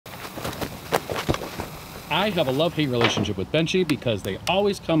I have a love-hate relationship with benchy because they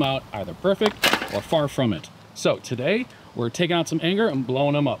always come out either perfect or far from it. So today, we're taking out some anger and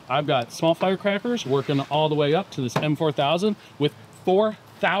blowing them up. I've got small firecrackers working all the way up to this M4000 with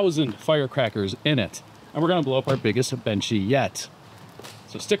 4,000 firecrackers in it. And we're gonna blow up our biggest benchy yet.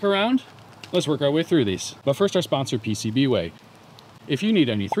 So stick around, let's work our way through these. But first, our sponsor, PCBWay. If you need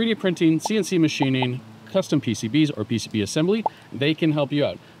any 3D printing, CNC machining, custom PCBs, or PCB assembly, they can help you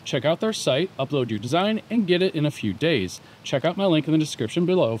out. Check out their site, upload your design, and get it in a few days. Check out my link in the description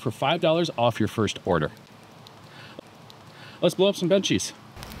below for $5 off your first order. Let's blow up some benchies.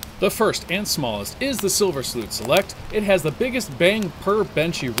 The first and smallest is the Silver Salute Select. It has the biggest bang per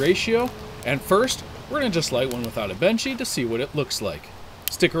benchy ratio. And first, we're gonna just light one without a benchy to see what it looks like.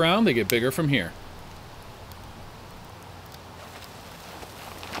 Stick around, they get bigger from here.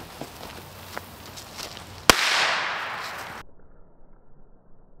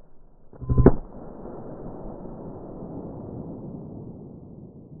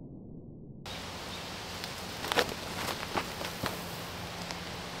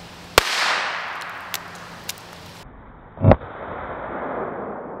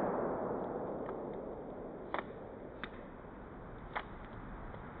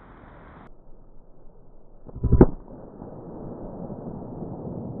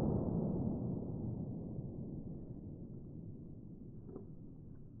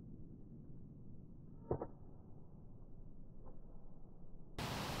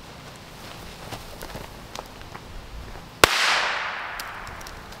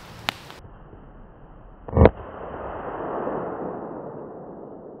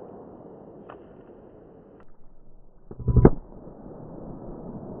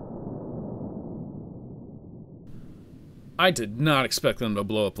 I did not expect them to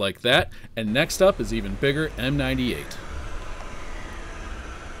blow up like that, and next up is even bigger M98.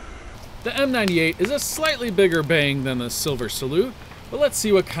 The M98 is a slightly bigger bang than the Silver Salute, but let's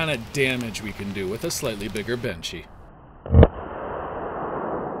see what kind of damage we can do with a slightly bigger benchy.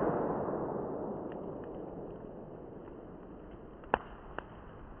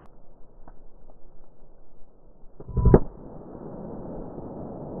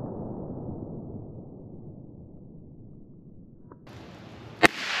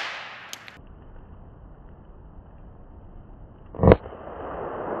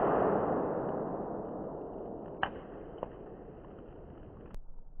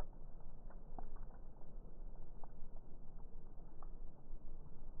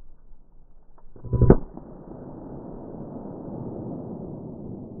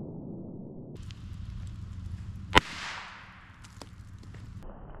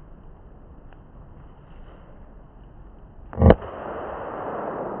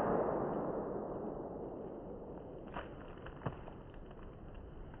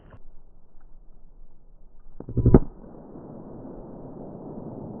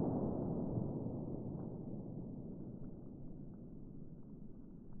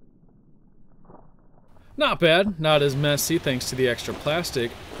 Not bad, not as messy thanks to the extra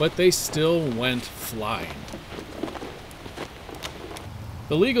plastic, but they still went flying.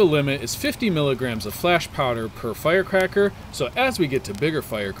 The legal limit is 50 milligrams of flash powder per firecracker, so as we get to bigger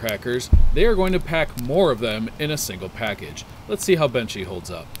firecrackers, they are going to pack more of them in a single package. Let's see how benchy holds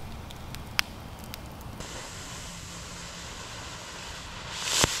up.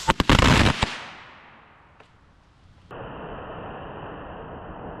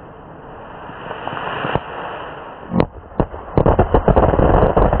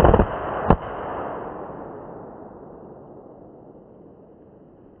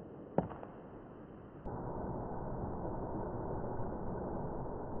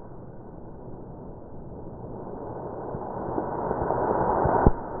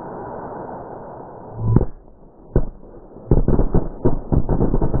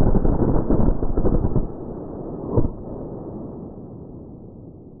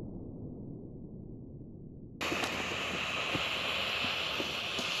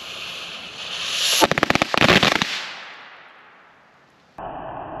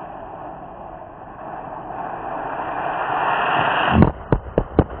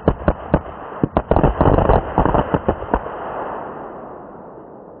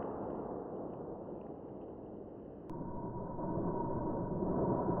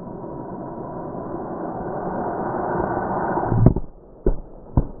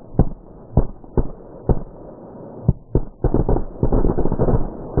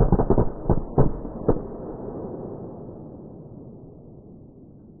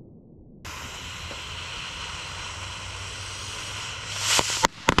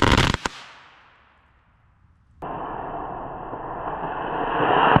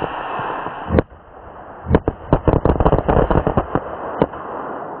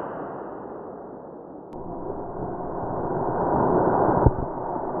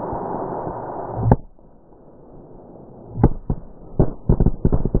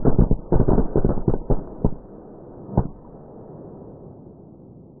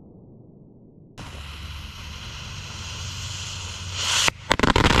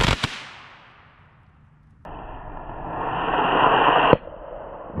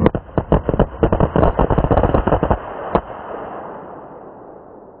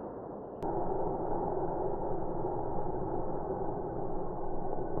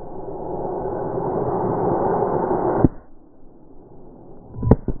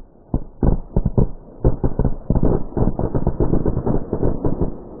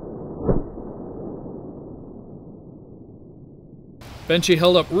 Benchy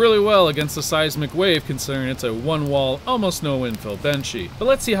held up really well against the seismic wave considering it's a one-wall, almost no infill benchy. But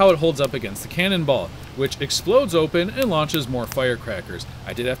let's see how it holds up against the cannonball, which explodes open and launches more firecrackers.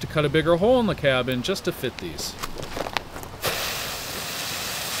 I did have to cut a bigger hole in the cabin just to fit these.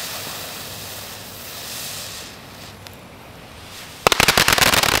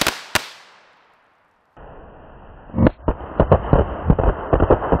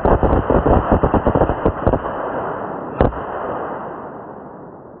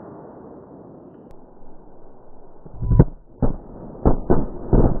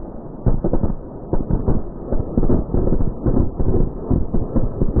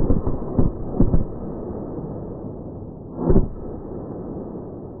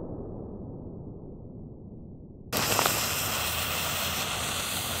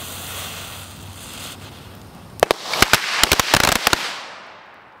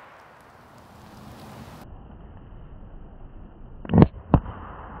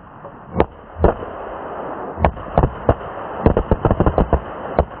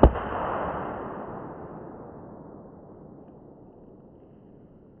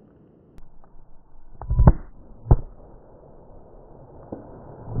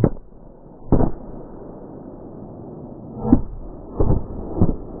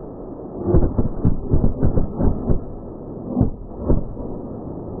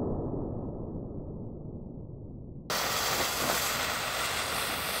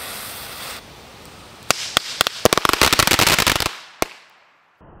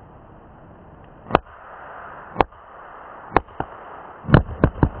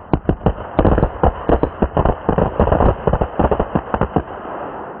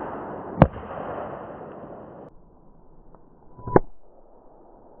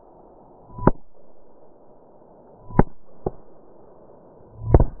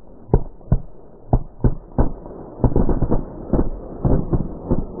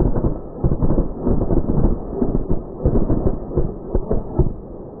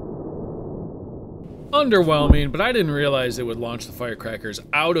 Underwhelming, but I didn't realize it would launch the firecrackers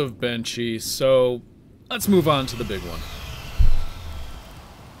out of benchy, so let's move on to the big one.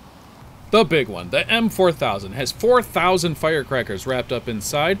 The big one, the M4000, has 4,000 firecrackers wrapped up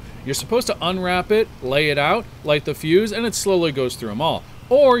inside. You're supposed to unwrap it, lay it out, light the fuse, and it slowly goes through them all.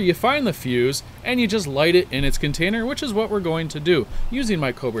 Or you find the fuse and you just light it in its container, which is what we're going to do using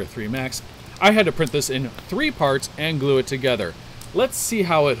my Cobra 3 Max. I had to print this in 3 parts and glue it together. Let's see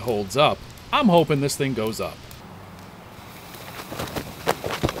how it holds up. I'm hoping this thing goes up.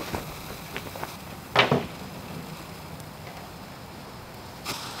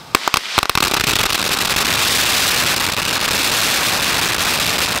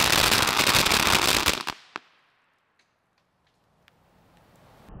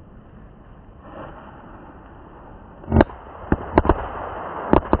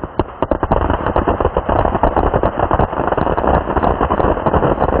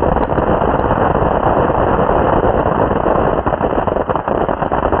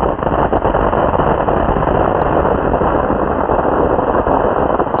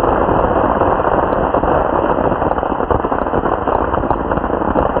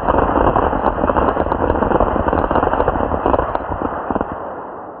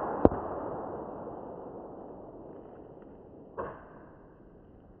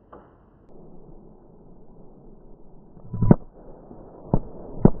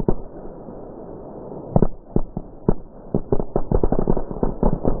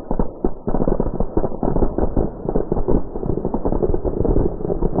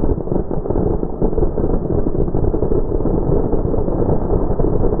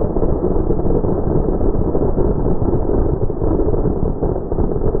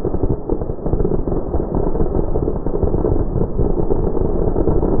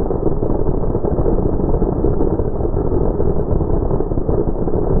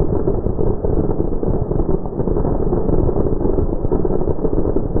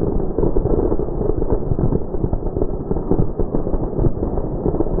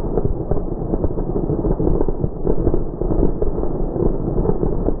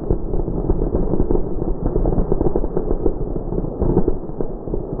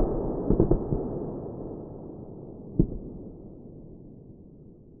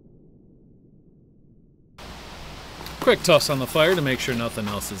 Quick toss on the fire to make sure nothing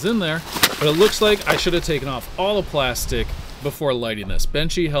else is in there, but it looks like I should have taken off all the plastic before lighting this.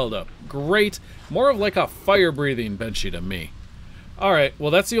 Benchy held up great, more of like a fire-breathing benchy to me. Alright,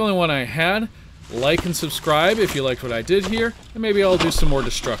 well that's the only one I had. Like and subscribe if you liked what I did here, and maybe I'll do some more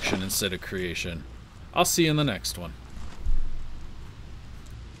destruction instead of creation. I'll see you in the next one.